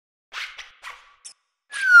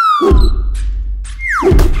Hey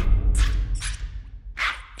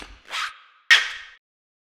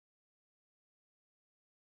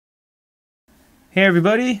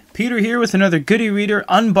everybody, Peter here with another Goody Reader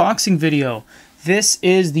unboxing video. This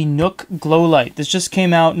is the Nook Glowlight. This just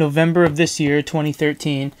came out November of this year,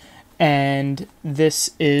 2013, and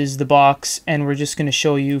this is the box, and we're just going to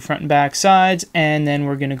show you front and back sides, and then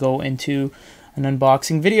we're going to go into an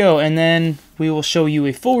unboxing video, and then we will show you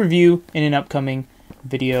a full review in an upcoming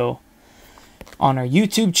video on our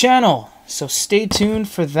YouTube channel. So stay tuned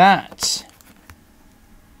for that.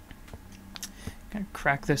 Gonna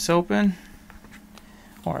crack this open.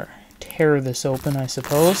 Or tear this open, I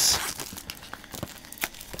suppose.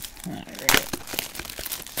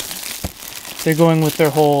 They're going with their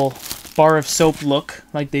whole bar of soap look,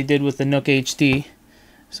 like they did with the Nook HD.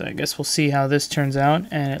 So I guess we'll see how this turns out.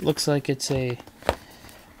 And it looks like it's a...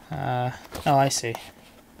 oh, I see.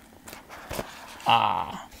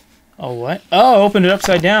 Oh, what? Oh, opened it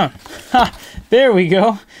upside down. Ha! There we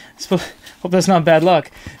go. Hope that's not bad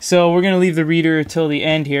luck. So we're going to leave the reader till the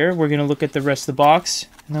end here. We're going to look at the rest of the box,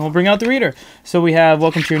 and then we'll bring out the reader. So we have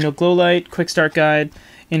welcome to your Nook Glowlight, quick start guide,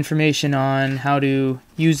 information on how to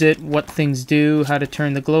use it, what things do, how to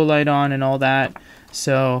turn the glow light on, and all that.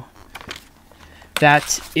 So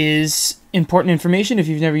that is important information if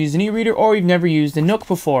you've never used an e-reader or you've never used a Nook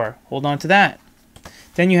before. Hold on to that.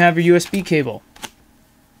 Then you have your USB cable.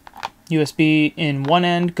 USB in one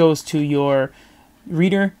end goes to your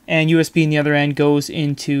reader, and USB in the other end goes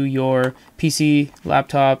into your PC,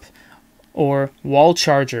 laptop, or wall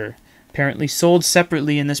charger. Apparently sold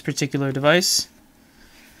separately in this particular device.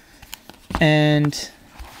 And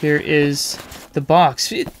here is the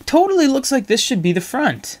box. It totally looks like this should be the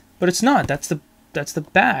front, but it's not. That's the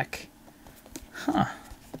back. Huh.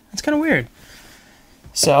 That's kind of weird.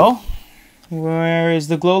 So, where is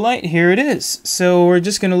the glow light? Here it is. So we're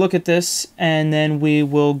just going to look at this, and then we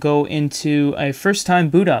will go into a first time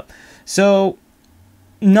boot up. So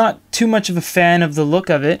not too much of a fan of the look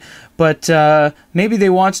of it, but maybe they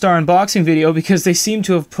watched our unboxing video because they seem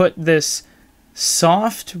to have put this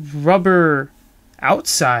soft rubber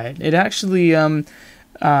outside. It actually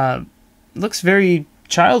looks very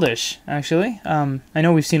childish, actually. I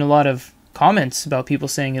know we've seen a lot of comments about people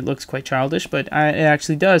saying it looks quite childish, but it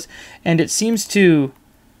actually does, and it seems to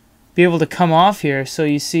be able to come off here, so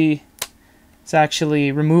you see it's actually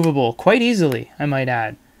removable quite easily, I might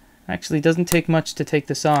add. Actually doesn't take much to take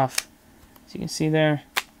this off. As you can see there,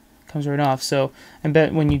 it comes right off. So I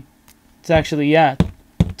bet when you, it's actually, yeah,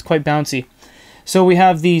 it's quite bouncy. So we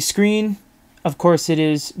have the screen. Of course it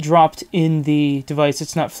is dropped in the device.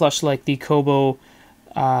 It's not flush like the Kobo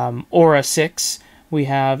Aura 6. We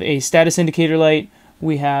have a status indicator light.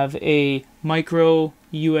 We have a micro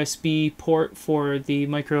USB port for the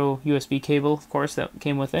micro USB cable, of course, that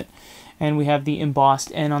came with it. And we have the embossed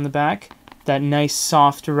N on the back. That nice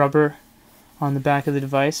soft rubber on the back of the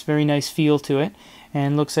device. Very nice feel to it.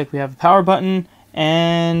 And looks like we have a power button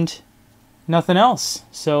and nothing else.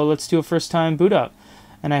 So let's do a first time boot up.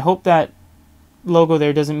 And I hope that logo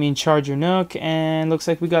there doesn't mean charge your Nook. And looks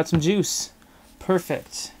like we got some juice.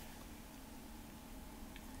 Perfect.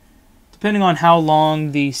 Depending on how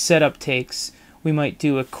long the setup takes, we might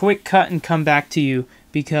do a quick cut and come back to you,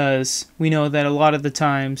 because we know that a lot of the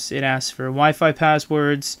times it asks for Wi-Fi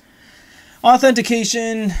passwords,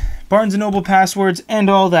 authentication, Barnes & Noble passwords,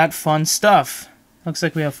 and all that fun stuff. Looks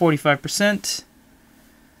like we have 45%.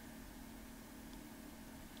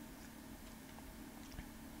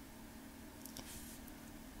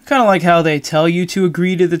 Kind of like how they tell you to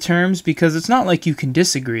agree to the terms, because it's not like you can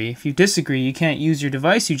disagree. If you disagree, you can't use your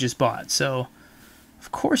device you just bought, so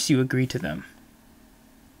of course you agree to them.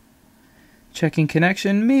 Checking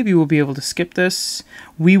connection. Maybe we'll be able to skip this.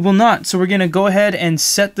 We will not, so we're going to go ahead and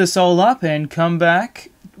set this all up and come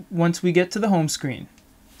back once we get to the home screen.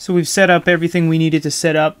 So we've set up everything we needed to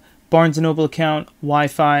set up. Barnes & Noble account,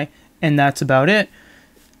 Wi-Fi, and that's about it.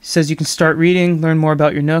 It says you can start reading, learn more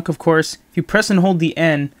about your Nook, of course. If you press and hold the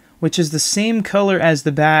N, which is the same color as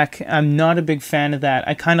the back, I'm not a big fan of that.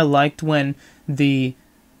 I kind of liked when the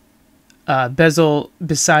bezel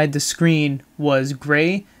beside the screen was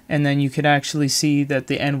gray, and then you could actually see that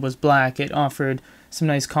the N was black. It offered some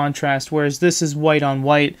nice contrast, whereas this is white on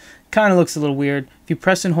white. Kind of looks a little weird. If you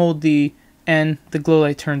press and hold the N, the glow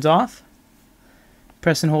light turns off.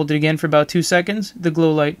 Press and hold it again for about 2 seconds, the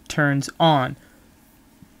glow light turns on.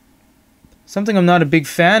 Something I'm not a big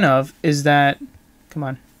fan of is that, come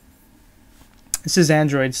on, this is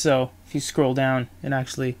Android, so if you scroll down, it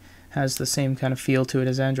actually has the same kind of feel to it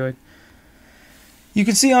as Android. You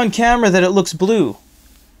can see on camera that it looks blue.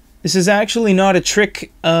 This is actually not a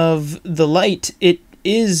trick of the light. It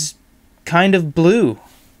is kind of blue.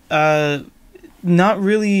 Not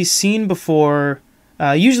really seen before,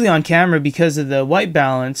 usually on camera because of the white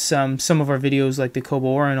balance. Some of our videos like the Kobo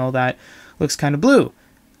Ore and all that looks kind of blue.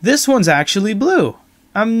 This one's actually blue.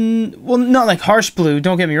 Well, not like harsh blue,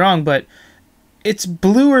 don't get me wrong, but it's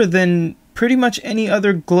bluer than pretty much any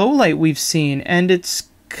other glow light we've seen, and it's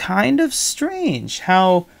kind of strange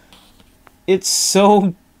how it's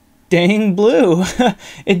so dang blue.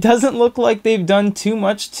 It doesn't look like they've done too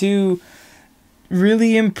much to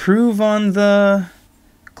really improve on the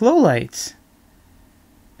glow lights.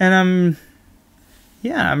 And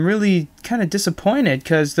I'm really kind of disappointed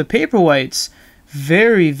because the Paperwhite's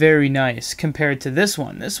very, very nice compared to this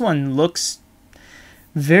one. This one looks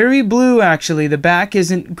very blue, actually. The back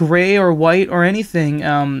isn't gray or white or anything.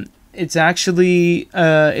 It's actually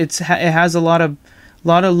it has a lot of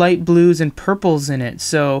light blues and purples in it.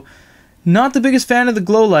 So, not the biggest fan of the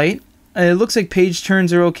glow light. It looks like page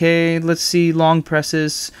turns are okay. Let's see long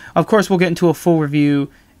presses. Of course, we'll get into a full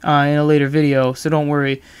review in a later video, so don't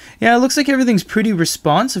worry. Yeah, it looks like everything's pretty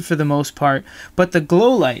responsive for the most part. But the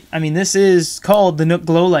glow light, I mean, this is called the Nook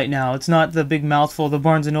Glowlight now. It's not the big mouthful, the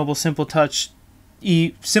Barnes & Noble Simple Touch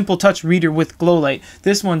reader with glow light.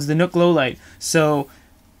 This one's the Nook Glowlight. So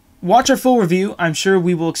watch our full review. I'm sure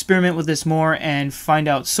we will experiment with this more and find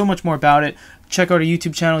out so much more about it. Check out our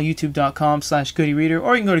YouTube channel, youtube.com/goodyreader,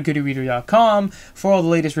 or you can go to goodyreader.com for all the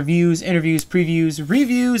latest reviews, interviews, previews,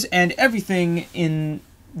 reviews, and everything in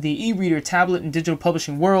the e-reader, tablet, and digital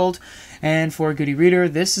publishing world. And for Goody Reader,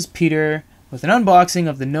 this is Peter with an unboxing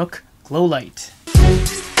of the Nook Glowlight.